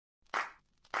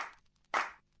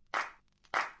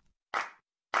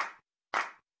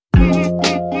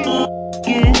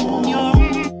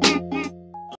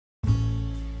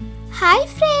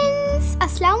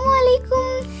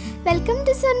Welcome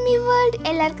to സൺമി world.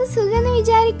 എല്ലാവർക്കും സുഖമെന്ന്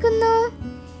വിചാരിക്കുന്നു.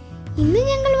 ഇന്ന്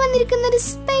ഞങ്ങൾ വന്നിരിക്കുന്ന ഒരു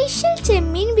സ്പെഷ്യൽ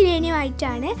ചെമ്മീൻ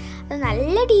ബിരിയാണിയുമായിട്ടാണ്. അത്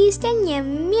നല്ല ടേസ്റ്റ് ആൻഡ്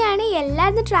യമ്മിയാണ്.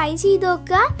 എല്ലാവരും ട്രൈ ചെയ്ത്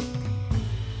നോക്കുക.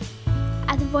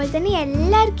 അതുപോലെ തന്നെ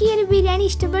എല്ലാവർക്കും ഈ ഒരു ബിരിയാണി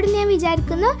ഇഷ്ടപ്പെടും ഞാൻ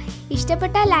വിചാരിക്കുന്നു.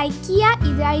 ഇഷ്ടപ്പെട്ടാൽ ലൈക്ക് ചെയ്യുക.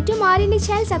 ഇതായിട്ട് മാറിൻ്റെ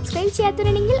ചാനൽ സബ്സ്ക്രൈബ്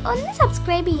ചെയ്യാത്തവരുണ്ടെങ്കിൽ ഒന്ന്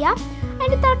സബ്സ്ക്രൈബ് ചെയ്യുക.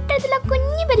 അതിൻ്റെ തൊട്ടടുത്തുള്ള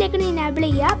കുഞ്ഞു ബെല്ലൈക്കൺ എനേബിൾ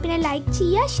ചെയ്യുക. പിന്നെ ലൈക്ക്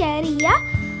ചെയ്യുക, ഷെയർ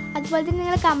ചെയ്യുക. അതുപോലെ തന്നെ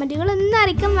നിങ്ങളുടെ കമൻറ്റുകളൊന്നും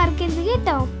അറിയിക്കാൻ മറക്കരുത്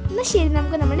കേട്ടോ. എന്നാൽ ശരി,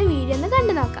 നമുക്ക് നമ്മുടെ വീഡിയോ ഒന്ന്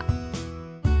കണ്ടു നോക്കാം.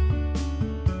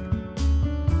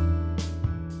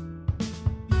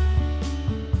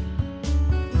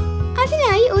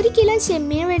 അതിനായി 1 കിലോ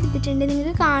ചെമ്മീൻ എടുത്തിട്ടുണ്ട്.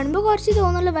 നിങ്ങൾക്ക് കാണുമ്പോൾ കുറച്ച്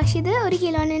തോന്നുള്ളൂ, പക്ഷെ ഇത് 1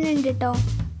 കിലോ തന്നെ ഉണ്ട് കേട്ടോ.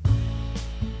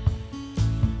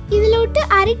 ഇതിലോട്ട്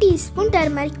 1/2 ടീസ്പൂൺ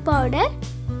ടർമറിക് പൗഡർ,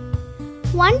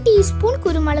 1 ടീസ്പൂൺ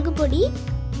കുരുമുളക് പൊടി,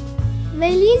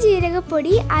 വലിയ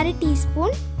ജീരകപ്പൊടി 1/2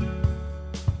 ടീസ്പൂൺ,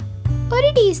 1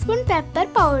 ടീസ്പൂൺ പെപ്പർ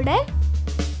പൗഡർ,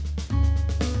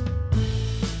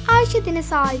 ആവശ്യത്തിന്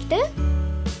സാൾട്ട്,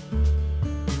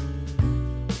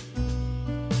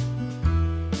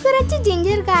 കുറച്ച്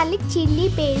ginger garlic chilli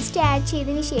paste add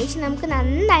ചെയ്തതിന് ശേഷം നമുക്ക്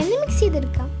നന്നായി മിക്സ്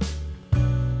ചെയ്തെടുക്കാം.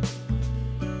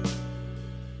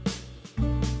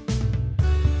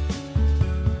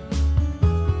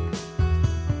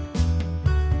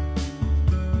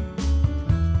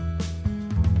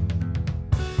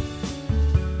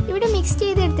 ഇവിടെ മിക്സ്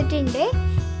ചെയ്തെടുത്തിട്ടുണ്ട്.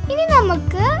 ഇനി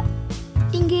നമുക്ക്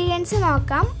ഇൻഗ്രീഡിയൻസ്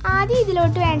നോക്കാം. ആദ്യം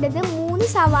ഇതിലോട്ട് വേണ്ടത് 3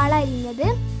 സവാള അരിഞ്ഞത്,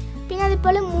 പിന്നെ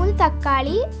അതുപോലെ 3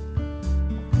 തക്കാളി,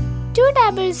 2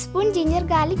 table spoon ginger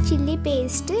garlic chilli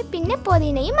paste, പിന്നെ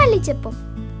പുതിനയും മല്ലിച്ചപ്പും.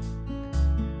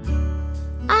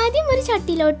 ആദ്യം ഒരു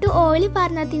ചട്ടിയിലോട്ട് ഓയിൽ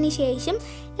പാർന്നതിന് ശേഷം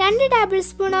 2 table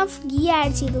spoon of ghee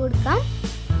add ചെയ്ത് കൊടുക്കാം.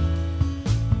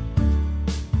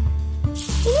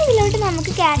 ഇനി ഇതിലോട്ട്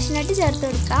നമുക്ക് കാഷ്നട്ട് ചേർത്ത്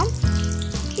കൊടുക്കാം.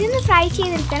 ഇതൊന്ന് ഫ്രൈ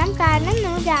ചെയ്തെടുക്കണം, കാരണം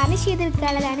നമ്മൾ ഗാർണിഷ്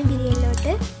ചെയ്തെടുക്കാനുള്ളതാണ്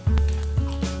ബിരിയാണിയിലോട്ട്.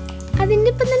 അതിൻ്റെ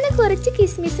ഒപ്പം തന്നെ കുറച്ച്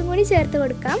കിസ്മിസും കൂടി ചേർത്ത്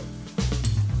കൊടുക്കാം.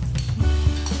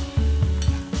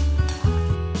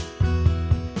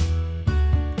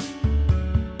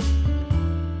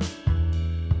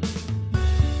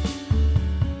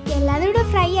 എല്ലാതും ഇവിടെ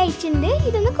ഫ്രൈ ആയിട്ടുണ്ട്.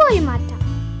 ഇതൊന്ന് കോരി മാറ്റാം.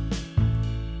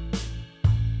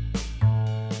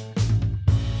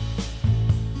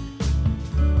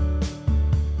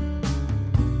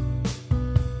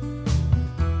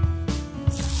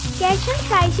 ശേഷം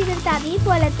ഫ്രൈ ചെയ്തെടുത്ത്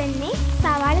അതേപോലെ തന്നെ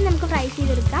സവാള നമുക്ക് ഫ്രൈ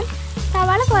ചെയ്തെടുക്കാം.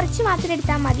 സവാള കുറച്ച് മാത്രം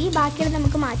എടുത്താൽ മതി, ബാക്കിയുള്ളത്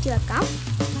നമുക്ക് മാറ്റി വെക്കാം.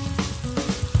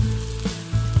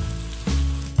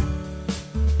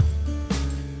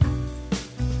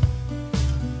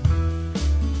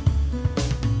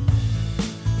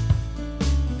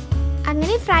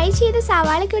 അങ്ങനെ ഫ്രൈ ചെയ്ത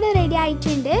സവാളയ്ക്ക് ഇവിടെ റെഡി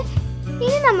ആയിട്ടുണ്ട്.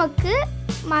 ഇനി നമുക്ക്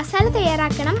മസാല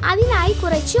തയ്യാറാക്കണം. അതിനായി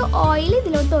കുറച്ച് ഓയിൽ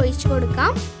ഇതിലോട്ട് ഒഴിച്ചു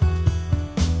കൊടുക്കാം.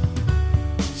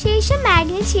 ശേഷം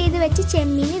മാഗ്നേറ്റ് ചെയ്ത് വെച്ച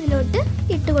ചെമ്മീൻ ഇതിലോട്ട്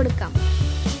ഇട്ട് കൊടുക്കാം.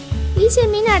 ഈ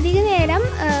ചെമ്മീൻ അധിക നേരം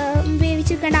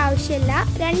വേവിച്ചെടുക്കേണ്ട ആവശ്യമില്ല.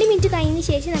 2 മിനിറ്റ് കഴിഞ്ഞ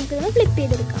ശേഷം നമുക്കിതൊന്ന് ഫ്ലിപ്പ്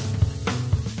ചെയ്തെടുക്കാം.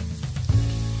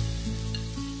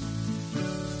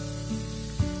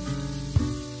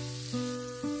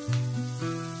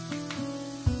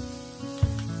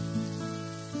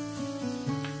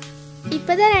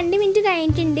 ഇപ്പോൾ 2 മിനിറ്റ്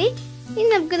കഴിഞ്ഞിട്ടുണ്ട്. ഇനി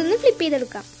നമുക്കിതൊന്ന് ഫ്ലിപ്പ്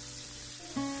ചെയ്തെടുക്കാം.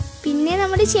 പിന്നെ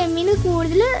നമ്മുടെ ചെമ്മീൻ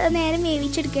കൂടുതൽ നേരം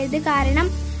വേവിച്ചെടുക്കരുത്, കാരണം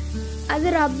അത്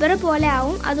റബ്ബർ പോലെ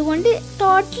ആവും. അതുകൊണ്ട്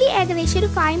ടോട്ടലി ഏകദേശം ഒരു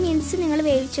 5 മിനിറ്റ്സ് നിങ്ങൾ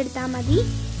വേവിച്ചെടുത്താൽ മതി.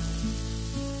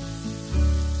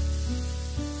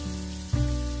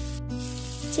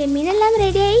 ചെമ്മീനെല്ലാം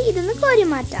റെഡിയായി. ഇതൊന്ന് കോരി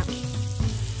മാറ്റാം.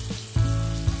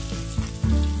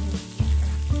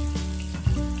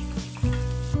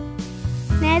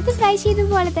 നേരത്തെ ഫ്രൈ ചെയ്ത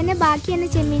പോലെ തന്നെ ബാക്കി എന്ന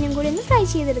ചെമ്മീനും കൂടി ഒന്ന് ഫ്രൈ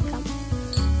ചെയ്തെടുക്കാം.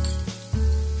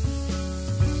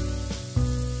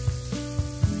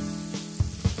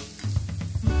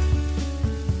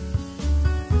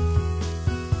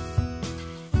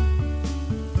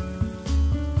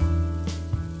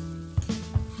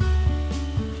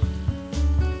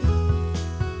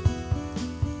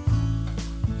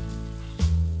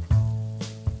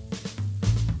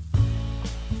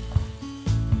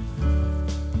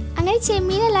 അങ്ങനെ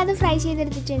ചെമ്മീൻ അല്ലാതെ ഫ്രൈ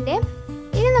ചെയ്തെടുത്തിട്ടുണ്ട്.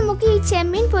 ഇനി നമുക്ക് ഈ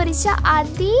ചെമ്മീൻ പൊരിച്ച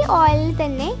അതേ ഓയിലിൽ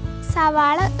തന്നെ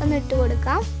സവാള ഒന്ന് ഇട്ട്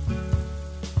കൊടുക്കാം.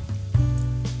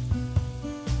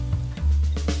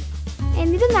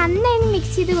 എന്നിട്ട് നന്നായി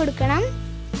മിക്സ് ചെയ്ത് കൊടുക്കണം.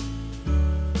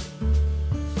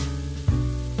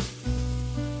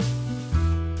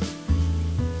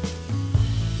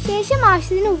 ശേഷം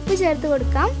ആവശ്യത്തിന് ഉപ്പ് ചേർത്ത്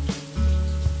കൊടുക്കാം.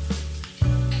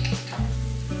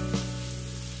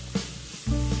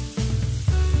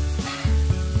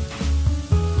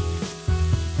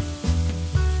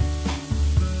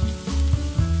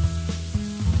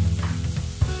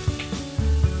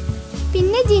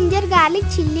 Ginger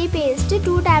garlic chilli paste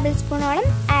 2 table സ്പൂണോളം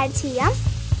ആഡ് ചെയ്യാം.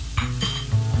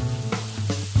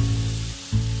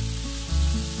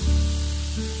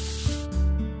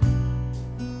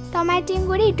 ടൊമാറ്റോയും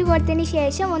കൂടി ഇട്ട് കൊടുത്തതിന്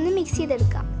ശേഷം ഒന്ന് മിക്സ്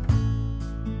ചെയ്തെടുക്കാം.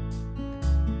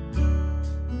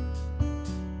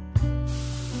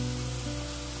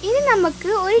 ഇനി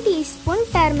നമുക്ക് 1 ടീസ്പൂൺ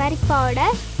ടർമറിക്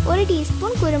പൗഡർ, 1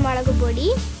 ടീസ്പൂൺ കുരുമുളക് പൊടി,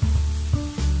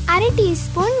 1/2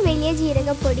 ടീസ്പൂൺ വലിയ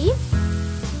ജീരകപ്പൊടി,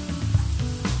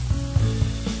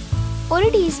 1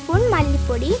 ടീസ്പൂൺ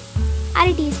മല്ലിപ്പൊടി,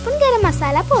 1/2 ടീസ്പൂൺ ഗരം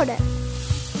മസാല പൗഡർ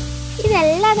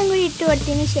ഇതെല്ലാം കൂടി ഇട്ട്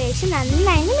കൊടുത്തതിന് ശേഷം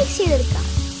നന്നായി മിക്സ് ചെയ്തെടുക്കാം.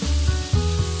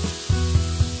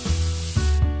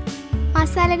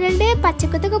 മസാലകളുടെ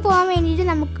പച്ചക്കത്തൊക്കെ പോകാൻ വേണ്ടിയിട്ട്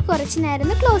നമുക്ക് കുറച്ച് നേരം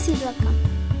ക്ലോസ് ചെയ്ത് വെക്കാം.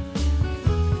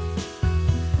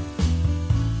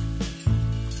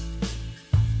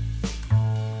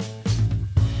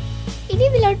 ഇനി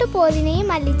ഇതിലോട്ട് പുതിനയും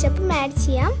മല്ലിച്ചപ്പും ആഡ്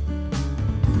ചെയ്യാം.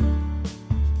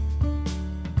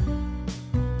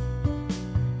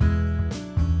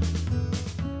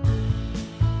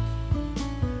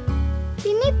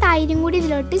 പിന്നെ തൈരും കൂടി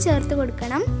ഇതിലോട്ട് ചേർത്ത്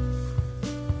കൊടുക്കണം.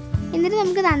 എന്നിട്ട്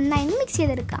നമുക്ക് നന്നായി മിക്സ്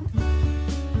ചെയ്തെടുക്കാം.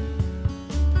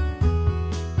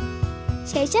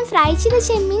 ശേഷം ഫ്രൈ ചെയ്ത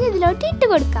ചെമ്മീൻ ഇതിലോട്ട് ഇട്ട്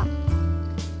കൊടുക്കാം.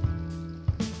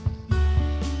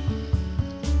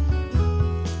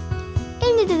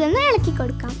 എന്നിട്ട് ഇതൊന്ന് ഇളക്കി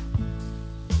കൊടുക്കാം.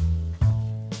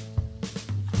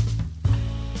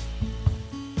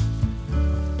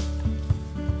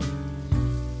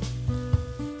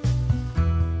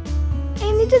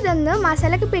 എന്നിട്ട് ഇതൊന്ന്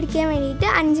മസാലക്ക് പിടിക്കാൻ വേണ്ടിയിട്ട്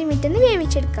 5 മിനിറ്റ് ഒന്ന്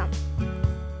വേവിച്ചെടുക്കാം.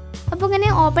 അപ്പോൾ ഇങ്ങനെ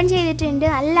ഓപ്പൺ ചെയ്തിട്ടുണ്ട്.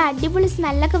 നല്ല അടിപൊളി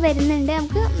സ്മെല്ലൊക്കെ വരുന്നുണ്ട്.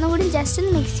 നമുക്ക് ഒന്നുകൂടി ജസ്റ്റ്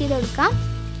ഒന്ന് മിക്സ് ചെയ്ത് കൊടുക്കാം.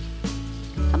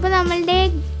 അപ്പോൾ നമ്മളുടെ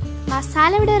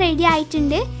മസാല ഇവിടെ റെഡി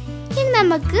ആയിട്ടുണ്ട്. ഇനി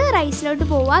നമുക്ക് റൈസിലോട്ട്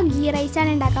പോവാം. ഗീ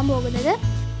റൈസാണ് ഉണ്ടാക്കാൻ പോകുന്നത്.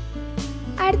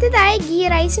 അടുത്തതായി ഗീ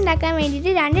റൈസ് ഉണ്ടാക്കാൻ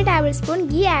വേണ്ടിയിട്ട് 2 ടേബിൾ സ്പൂൺ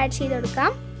ഗീ ആഡ് ചെയ്ത്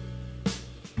കൊടുക്കാം.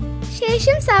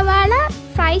 ശേഷം സവാള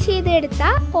ഫ്രൈ ചെയ്തെടുത്ത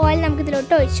ഓയിൽ നമുക്ക്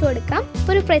ഇതിലോട്ട് ഒഴിച്ചു കൊടുക്കാം.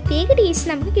 അപ്പോൾ ഒരു പ്രത്യേക ടേസ്റ്റ്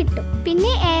നമുക്ക് കിട്ടും.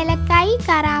 പിന്നെ ഏലക്കായ്,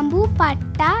 കറാമ്പൂ,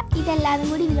 പട്ട ഇതെല്ലാം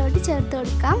കൂടി ഇതിലോട്ട് ചേർത്ത്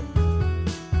കൊടുക്കാം.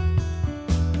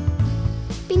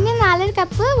 പിന്നെ 4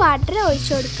 കപ്പ് വാട്ടർ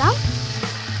ഒഴിച്ചു കൊടുക്കാം.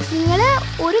 നിങ്ങൾ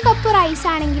 1 കപ്പ് റൈസ്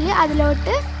ആണെങ്കിൽ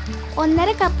അതിലോട്ട്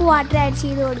 1.5 കപ്പ് വാട്ടർ ആഡ്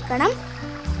ചെയ്ത് കൊടുക്കണം.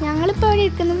 ഞങ്ങളിപ്പോൾ ഇവിടെ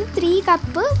എടുക്കുന്നത് 3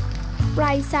 കപ്പ്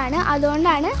റൈസാണ്.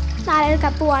 അതുകൊണ്ടാണ് 4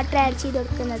 കപ്പ് വാട്ടർ ആഡ് ചെയ്ത്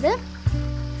കൊടുക്കുന്നത്.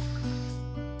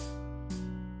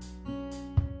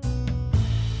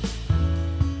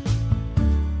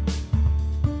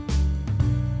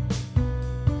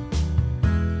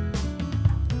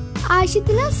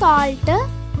 ആവശ്യത്തിന് സോൾട്ട്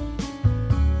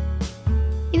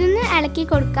ഇതൊന്ന് ഇളക്കി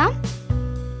കൊടുക്കാം.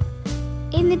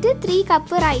 എന്നിട്ട് 3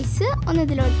 കപ്പ് റൈസ് ഒന്ന്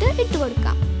ഇതിലോട്ട് ഇട്ട്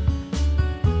കൊടുക്കാം.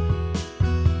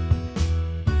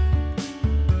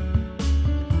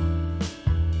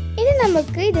 ഇനി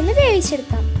നമുക്ക് ഇതൊന്ന്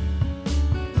വേവിച്ചെടുക്കാം.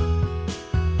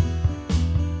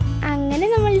 അങ്ങനെ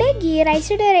നമ്മളുടെ ഗീ റൈസ്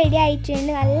ഇവിടെ റെഡി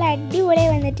ആയിട്ടുണ്ട്. നല്ല അടിപൊളിയായി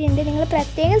വന്നിട്ടുണ്ട്. നിങ്ങൾ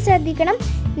പ്രത്യേകം ശ്രദ്ധിക്കണം.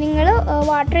 നിങ്ങൾ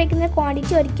വാട്ടർ ഒഴിക്കുന്ന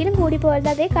ക്വാണ്ടിറ്റി ഒരിക്കലും കൂടി പോകരുത്.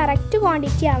 അതേ കറക്റ്റ്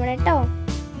ക്വാണ്ടിറ്റി ആവണം കേട്ടോ.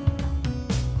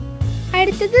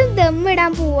 അടുത്തത് ദം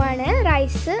ഇടാൻ പോവാണ്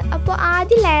റൈസ്. അപ്പോൾ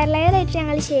ആദ്യം ലെയർ ആയിട്ട്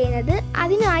ഞങ്ങൾ ചെയ്യുന്നത്.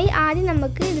 അതിനായി ആദ്യം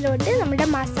നമുക്ക് ഇതിലോട്ട് നമ്മുടെ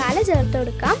മസാല ചേർത്ത്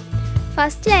കൊടുക്കാം.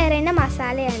 ഫസ്റ്റ് ലെയർ തന്നെ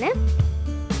മസാലയാണ്.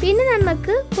 പിന്നെ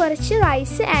നമുക്ക് കുറച്ച്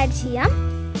റൈസ് ആഡ് ചെയ്യാം.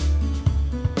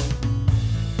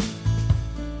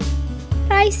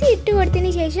 റൈസ് ഇട്ട്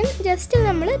കൊടുത്തതിന് ശേഷം ജസ്റ്റ്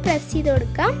നമ്മൾ പ്രസ് ചെയ്ത്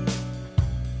കൊടുക്കാം.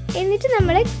 എന്നിട്ട്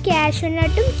നമ്മൾ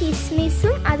കാഷ്യൂനട്ടും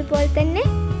കിസ്മിസും അതുപോലെ തന്നെ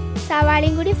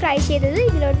സവാളയും കൂടി ഫ്രൈ ചെയ്തത്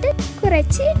ഇതിലോട്ട്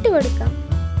കുറച്ച് ഇട്ട് കൊടുക്കാം.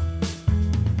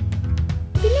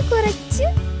 പിന്നെ കുറച്ച്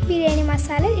ബിരിയാണി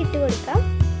മസാല ഇട്ട് കൊടുക്കാം.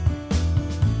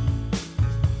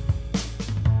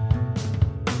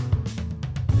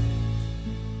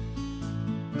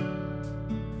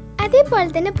 അതേപോലെ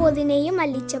തന്നെ പുതിനയും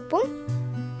മല്ലിച്ചപ്പും.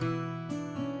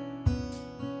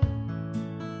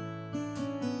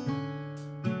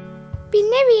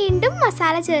 പിന്നെ വീണ്ടും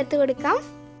മസാല ചേർത്ത് കൊടുക്കാം.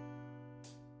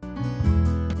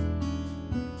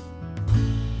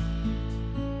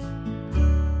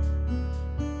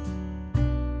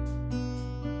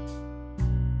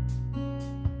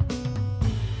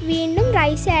 വീണ്ടും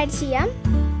റൈസ് ആഡ് ചെയ്യാം.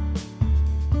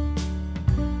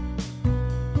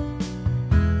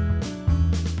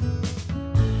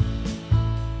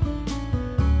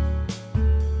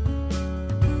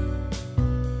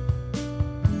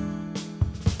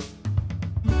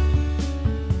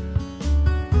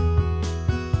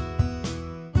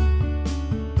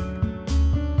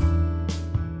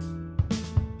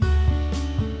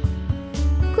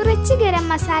 കുറച്ച് ഗരം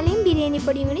മസാലയും ബിരിയാണി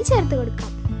പൊടിയും കൂടി ചേർത്ത് കൊടുക്കാം.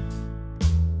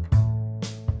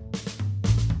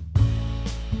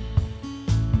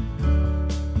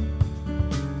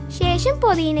 ശേഷം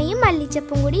പുതിനയും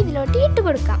മല്ലിച്ചപ്പും കൂടി ഇതിലോട്ട് ഇട്ട്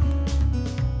കൊടുക്കാം.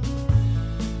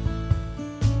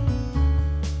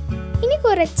 ഇനി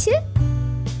കുറച്ച്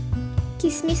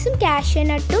കിസ്മിസും കാഷ്യൂ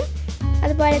നട്ടും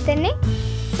അതുപോലെ തന്നെ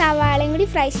സവാളയും കൂടി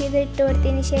ഫ്രൈ ചെയ്ത് ഇട്ട്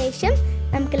കൊടുത്തതിന് ശേഷം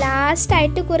നമുക്ക്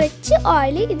ലാസ്റ്റായിട്ട് കുറച്ച്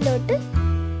ഓയിൽ ഇതിലോട്ട്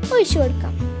ഒഴിച്ചു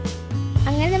കൊടുക്കാം.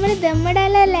 അങ്ങനെ നമ്മൾ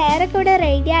ദമ്മിടാനുള്ള ലെയറൊക്കെ ഇവിടെ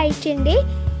റെഡി ആയിട്ടുണ്ട്.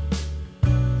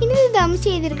 ഇനി ഇത് ദം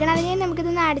ചെയ്തെടുക്കണം. അതിനെ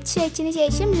നമുക്കിതൊന്ന് അടച്ച് വെച്ചതിന്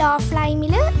ശേഷം ലോ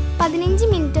ഫ്ലെയിമിൽ 15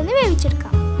 മിനിറ്റ് ഒന്ന്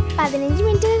വേവിച്ചെടുക്കാം. 15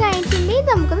 മിനിറ്റ് കഴിഞ്ഞിട്ടുണ്ടെങ്കിൽ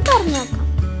നമുക്കൊന്ന് തുറന്നു നോക്കാം.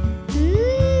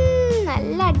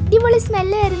 നല്ല അടിപൊളി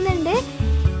സ്മെല്ല് വരുന്നുണ്ട്.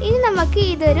 ഇനി നമുക്ക്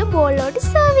ഇതൊരു ബോളിലോട്ട്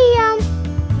സെർവ് ചെയ്യാം.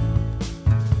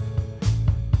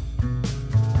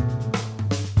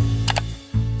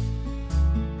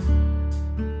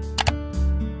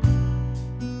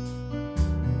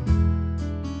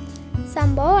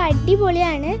 സംഭവം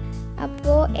അടിപൊളിയാണ്.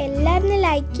 അപ്പോൾ എല്ലാവരും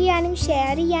ലൈക്ക് ചെയ്യാനും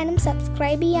ഷെയർ ചെയ്യാനും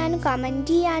സബ്സ്ക്രൈബ് ചെയ്യാനും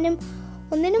കമൻറ്റ് ചെയ്യാനും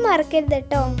ഒന്നിനും മറക്കരുത്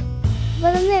കേട്ടോ. അപ്പോൾ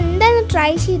അതൊന്ന് എന്തായാലും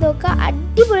ട്രൈ ചെയ്ത് നോക്കുക.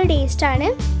 അടിപൊളി ടേസ്റ്റാണ്.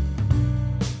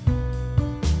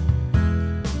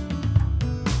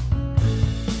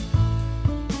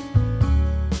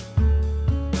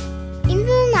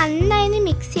 ഇത് നന്നായി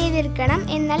മിക്സ് ചെയ്തെടുക്കണം.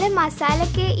 എന്നാലേ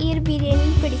മസാലയൊക്കെ ഈ ഒരു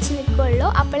ബിരിയാണിയിൽ പിടിച്ച് നിൽക്കുകയുള്ളൂ.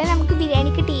 അപ്പോഴേ നമുക്ക്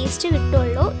ബിരിയാണിക്ക് ടേസ്റ്റ്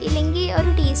കിട്ടുള്ളൂ. ഇല്ലെങ്കിൽ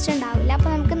ഒരു ടേസ്റ്റ് ഉണ്ടാവില്ല.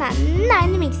 അപ്പോൾ നമുക്ക്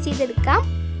നന്നായി മിക്സ് ചെയ്തെടുക്കാം.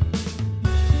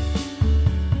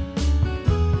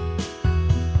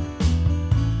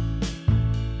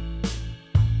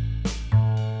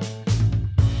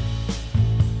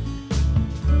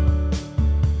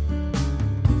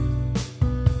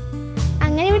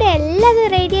 അങ്ങനെ ഇവിടെ എല്ലാം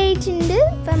റെഡി ആയിട്ടുണ്ട്.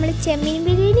 അപ്പോൾ നമ്മൾ ചെമ്മീൻ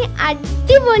ബിരിയാണി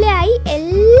അടിപൊളിയായി.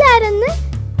 എല്ലാവരും ഒന്ന്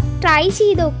ട്രൈ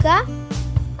ചെയ്ത് നോക്കുക.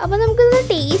 അപ്പോൾ നമുക്കൊന്ന്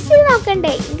ടേസ്റ്റ് ചെയ്ത്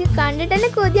നോക്കണ്ടേ? എനിക്ക് കണ്ടിട്ട്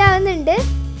തന്നെ കൊതിയാവുന്നുണ്ട്.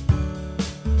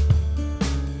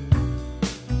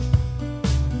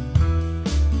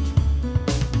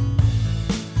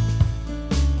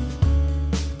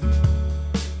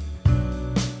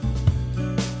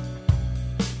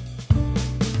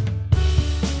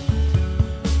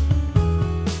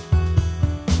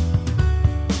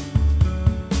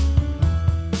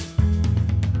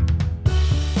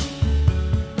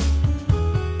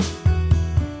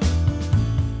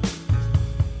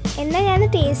 എന്നാൽ ഞാൻ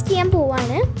ടേസ്റ്റ് ചെയ്യാൻ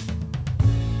പോവാണ്.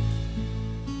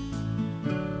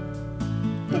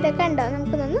 ഇതൊക്കെ ഉണ്ടോ?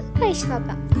 നമുക്കൊന്ന് കഴിച്ചു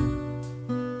നോക്കാം.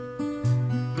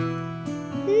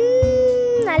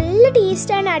 നല്ല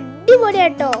ടേസ്റ്റാണ്.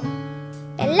 അടിപൊളിയാട്ടോ.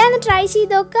 എല്ലാം ഒന്ന് ട്രൈ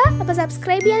ചെയ്ത് നോക്കുക. അപ്പോൾ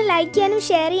സബ്സ്ക്രൈബ് ചെയ്യാനും ലൈക്ക് ചെയ്യാനും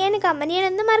ഷെയർ ചെയ്യാനും കമൻറ്റ്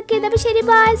ചെയ്യാനും ഒന്നും മറക്കരുത്. അപ്പോൾ ശരി,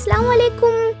 ബൈ. അസ്സലാമു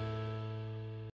അലൈക്കും.